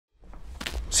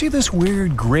See this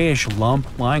weird grayish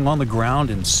lump lying on the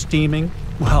ground and steaming?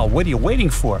 Well, what are you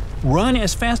waiting for? Run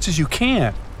as fast as you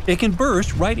can! It can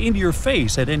burst right into your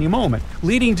face at any moment,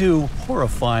 leading to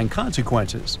horrifying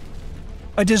consequences.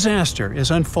 A disaster is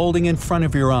unfolding in front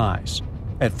of your eyes.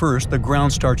 At first, the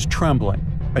ground starts trembling.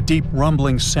 A deep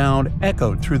rumbling sound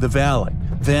echoed through the valley.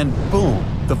 Then, boom,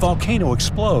 the volcano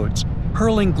explodes,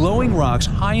 hurling glowing rocks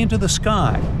high into the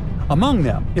sky. Among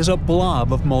them is a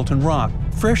blob of molten rock,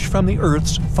 fresh from the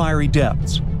Earth's fiery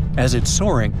depths. As it's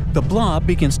soaring, the blob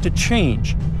begins to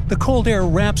change. The cold air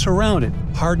wraps around it,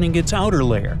 hardening its outer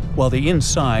layer, while the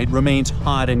inside remains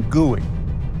hot and gooey.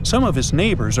 Some of its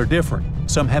neighbors are different.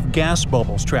 Some have gas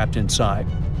bubbles trapped inside.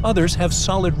 Others have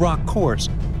solid rock cores,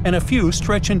 and a few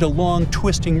stretch into long,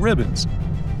 twisting ribbons.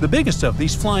 The biggest of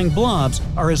these flying blobs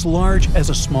are as large as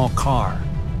a small car.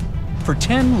 For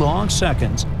 10 long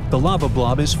seconds, the lava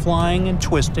blob is flying and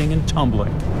twisting and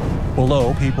tumbling.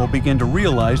 Below, people begin to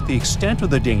realize the extent of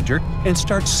the danger and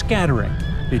start scattering.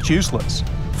 It's useless.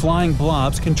 Flying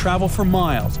blobs can travel for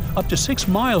miles, up to 6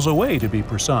 miles away to be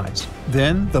precise.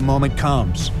 Then the moment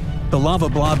comes. The lava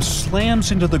blob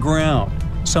slams into the ground.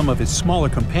 Some of its smaller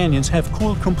companions have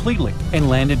cooled completely and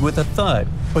landed with a thud,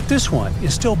 but this one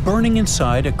is still burning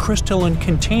inside a crystalline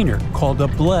container called a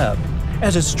bleb.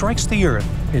 As it strikes the earth,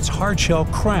 its hard shell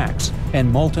cracks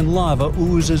and molten lava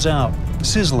oozes out,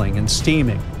 sizzling and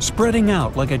steaming, spreading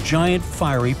out like a giant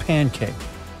fiery pancake.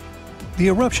 The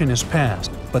eruption is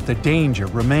past, but the danger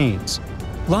remains.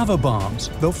 Lava bombs,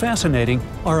 though fascinating,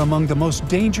 are among the most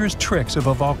dangerous tricks of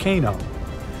a volcano.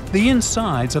 The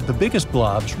insides of the biggest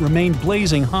blobs remain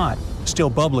blazing hot, still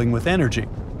bubbling with energy.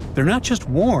 They're not just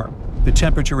warm, the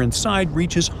temperature inside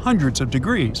reaches hundreds of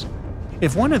degrees.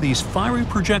 If one of these fiery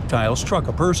projectiles struck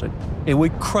a person, it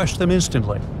would crush them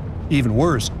instantly. Even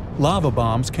worse, lava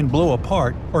bombs can blow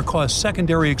apart or cause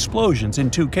secondary explosions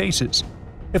in 2 cases.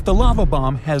 If the lava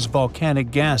bomb has volcanic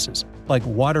gases, like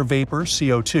water vapor,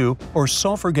 CO2, or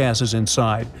sulfur gases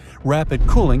inside, rapid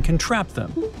cooling can trap them.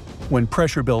 When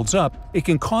pressure builds up, it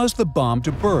can cause the bomb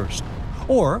to burst.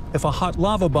 Or if a hot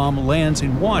lava bomb lands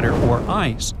in water or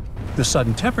ice, the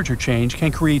sudden temperature change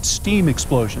can create steam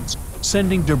explosions,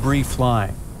 sending debris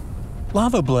flying.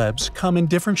 Lava blebs come in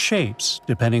different shapes,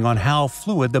 depending on how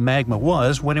fluid the magma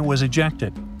was when it was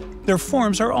ejected. Their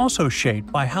forms are also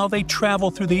shaped by how they travel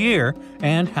through the air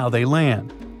and how they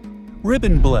land.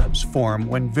 Ribbon blebs form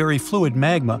when very fluid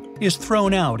magma is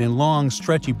thrown out in long,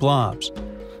 stretchy blobs.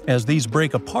 As these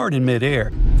break apart in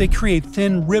midair, they create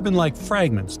thin ribbon-like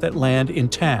fragments that land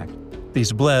intact.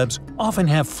 These blebs often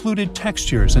have fluted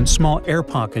textures and small air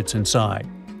pockets inside.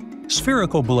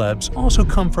 Spherical blebs also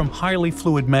come from highly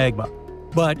fluid magma,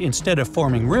 but instead of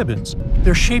forming ribbons,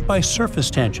 they're shaped by surface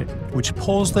tension, which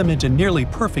pulls them into nearly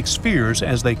perfect spheres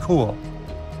as they cool.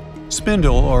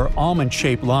 Spindle or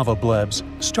almond-shaped lava blebs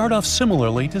start off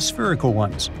similarly to spherical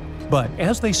ones, but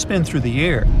as they spin through the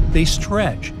air, they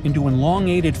stretch into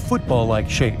elongated football-like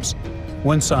shapes.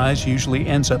 One size usually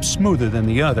ends up smoother than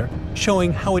the other,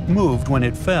 showing how it moved when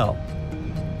it fell.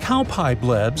 Cowpie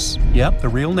blebs, yep, the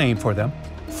real name for them,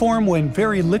 form when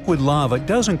very liquid lava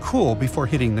doesn't cool before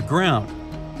hitting the ground.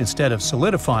 Instead of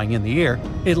solidifying in the air,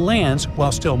 it lands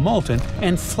while still molten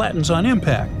and flattens on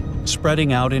impact,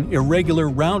 spreading out in irregular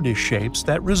roundish shapes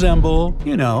that resemble,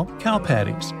 cow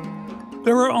patties.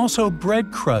 There are also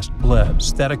bread crust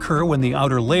blebs that occur when the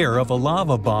outer layer of a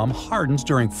lava bomb hardens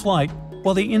during flight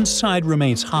while the inside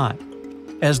remains hot.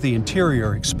 As the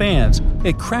interior expands,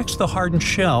 it cracks the hardened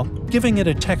shell, giving it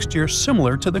a texture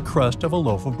similar to the crust of a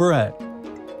loaf of bread.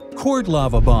 Cored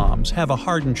lava bombs have a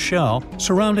hardened shell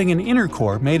surrounding an inner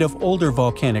core made of older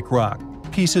volcanic rock,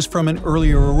 pieces from an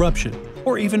earlier eruption,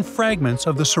 or even fragments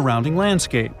of the surrounding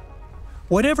landscape.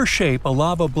 Whatever shape a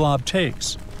lava blob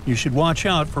takes, you should watch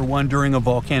out for one during a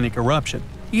volcanic eruption,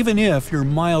 even if you're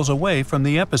miles away from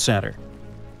the epicenter.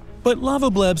 But lava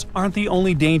blebs aren't the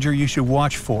only danger you should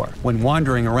watch for when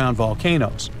wandering around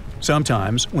volcanoes.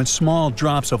 Sometimes, when small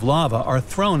drops of lava are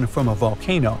thrown from a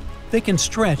volcano, they can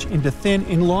stretch into thin,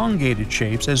 elongated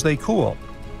shapes as they cool.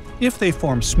 If they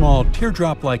form small,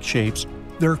 teardrop-like shapes,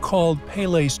 they're called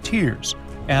Pele's tears,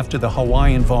 after the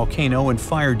Hawaiian volcano and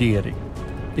fire deity.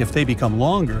 If they become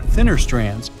longer, thinner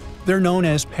strands, they're known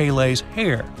as Pele's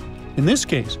hair. In this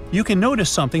case, you can notice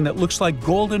something that looks like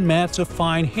golden mats of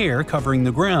fine hair covering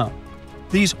the ground.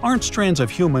 These aren't strands of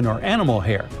human or animal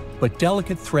hair, but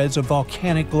delicate threads of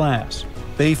volcanic glass.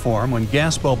 They form when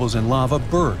gas bubbles in lava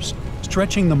burst,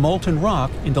 stretching the molten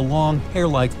rock into long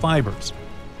hair-like fibers.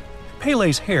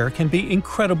 Pele's hair can be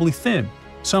incredibly thin,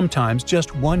 sometimes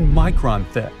just 1 micron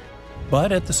thick,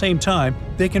 but at the same time,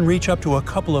 they can reach up to a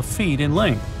couple of feet in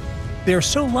length. They are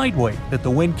so lightweight that the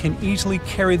wind can easily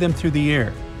carry them through the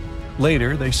air.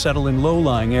 Later, they settle in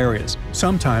low-lying areas,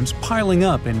 sometimes piling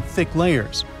up in thick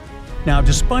layers. Now,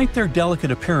 despite their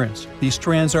delicate appearance, these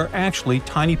strands are actually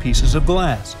tiny pieces of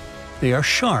glass. They are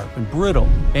sharp and brittle,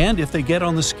 and if they get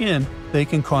on the skin, they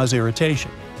can cause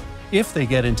irritation. If they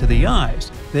get into the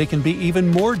eyes, they can be even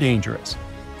more dangerous.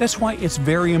 That's why it's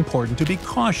very important to be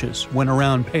cautious when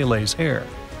around Pele's hair.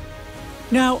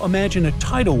 Now imagine a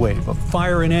tidal wave of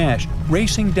fire and ash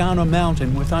racing down a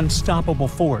mountain with unstoppable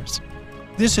force.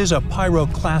 This is a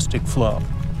pyroclastic flow,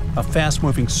 a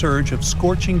fast-moving surge of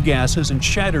scorching gases and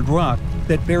shattered rock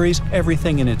that buries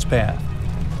everything in its path.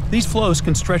 These flows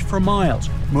can stretch for miles,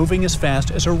 moving as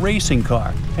fast as a racing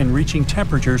car and reaching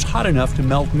temperatures hot enough to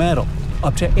melt metal,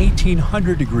 up to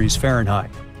 1800 degrees Fahrenheit.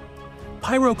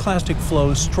 Pyroclastic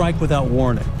flows strike without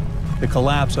warning. The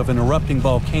collapse of an erupting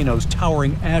volcano's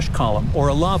towering ash column or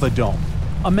a lava dome,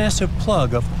 a massive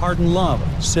plug of hardened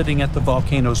lava sitting at the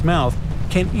volcano's mouth,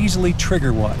 can easily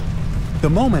trigger one. The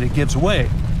moment it gives way,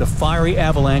 the fiery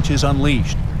avalanche is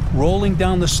unleashed, rolling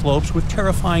down the slopes with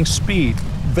terrifying speed,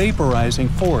 vaporizing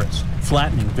forests,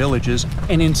 flattening villages,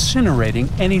 and incinerating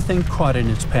anything caught in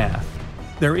its path.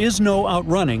 There is no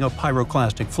outrunning a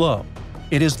pyroclastic flow.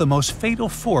 It is the most fatal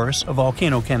force a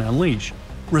volcano can unleash,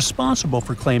 responsible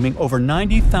for claiming over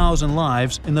 90,000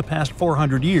 lives in the past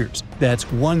 400 years. That's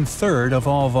 1/3 of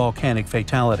all volcanic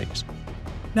fatalities.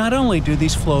 Not only do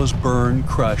these flows burn,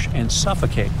 crush, and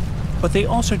suffocate, but they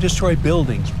also destroy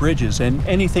buildings, bridges, and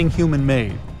anything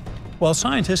human-made. While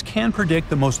scientists can predict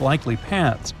the most likely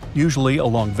paths, usually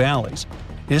along valleys,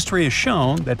 history has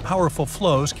shown that powerful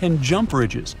flows can jump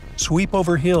ridges, sweep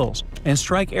over hills, and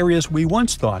strike areas we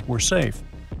once thought were safe.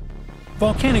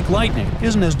 Volcanic lightning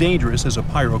isn't as dangerous as a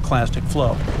pyroclastic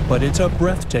flow, but it's a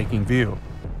breathtaking view.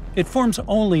 It forms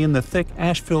only in the thick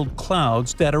ash-filled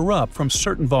clouds that erupt from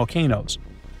certain volcanoes.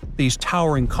 These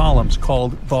towering columns,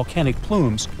 called volcanic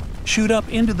plumes, shoot up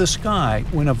into the sky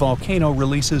when a volcano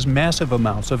releases massive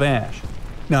amounts of ash.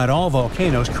 Not all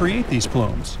volcanoes create these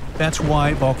plumes. That's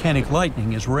why volcanic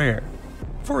lightning is rare.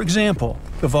 For example,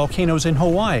 the volcanoes in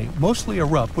Hawaii mostly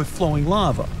erupt with flowing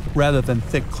lava rather than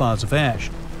thick clouds of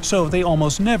ash, so they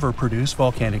almost never produce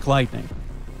volcanic lightning.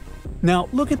 Now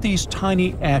look at these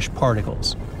tiny ash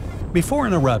particles. Before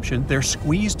an eruption, they're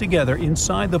squeezed together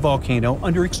inside the volcano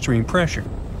under extreme pressure.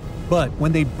 But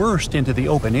when they burst into the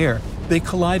open air, they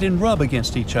collide and rub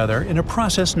against each other in a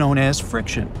process known as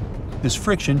friction. This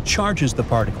friction charges the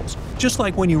particles, just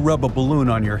like when you rub a balloon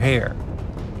on your hair.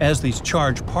 As these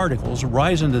charged particles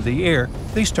rise into the air,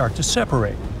 they start to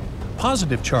separate.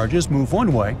 Positive charges move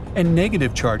one way and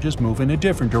negative charges move in a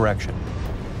different direction.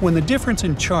 When the difference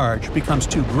in charge becomes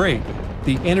too great,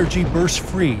 the energy bursts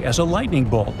free as a lightning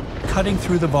bolt, cutting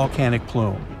through the volcanic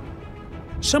plume.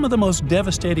 Some of the most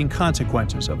devastating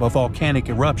consequences of a volcanic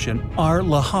eruption are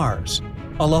lahars.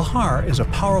 A lahar is a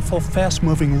powerful,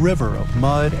 fast-moving river of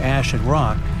mud, ash, and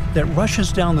rock that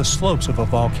rushes down the slopes of a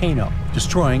volcano,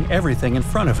 destroying everything in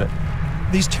front of it.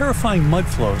 These terrifying mud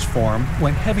flows form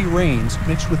when heavy rains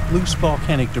mix with loose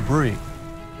volcanic debris.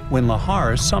 When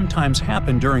lahars sometimes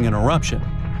happen during an eruption,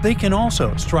 they can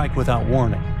also strike without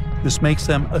warning. This makes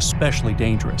them especially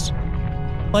dangerous.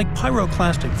 Like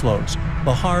pyroclastic flows,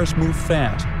 lahars move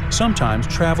fast, sometimes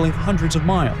traveling hundreds of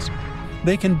miles.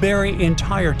 They can bury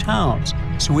entire towns,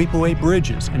 sweep away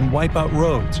bridges, and wipe out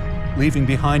roads, leaving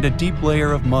behind a deep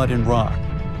layer of mud and rock.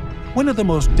 One of the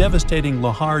most devastating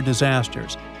lahar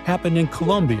disasters happened in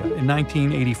Colombia in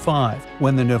 1985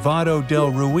 when the Nevado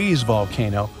del Ruiz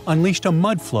volcano unleashed a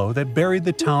mud flow that buried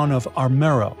the town of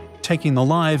Armero, taking the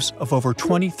lives of over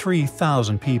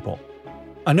 23,000 people.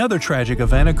 Another tragic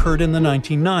event occurred in the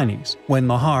 1990s when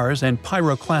lahars and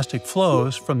pyroclastic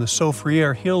flows from the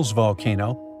Soufriere Hills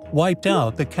volcano wiped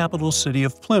out the capital city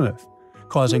of Plymouth,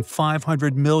 causing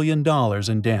 $500 million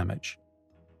in damage.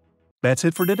 That's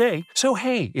it for today. So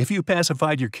hey, if you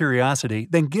pacified your curiosity,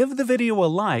 then give the video a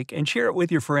like and share it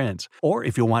with your friends. Or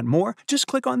if you want more, just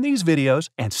click on these videos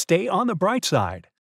and stay on the bright side.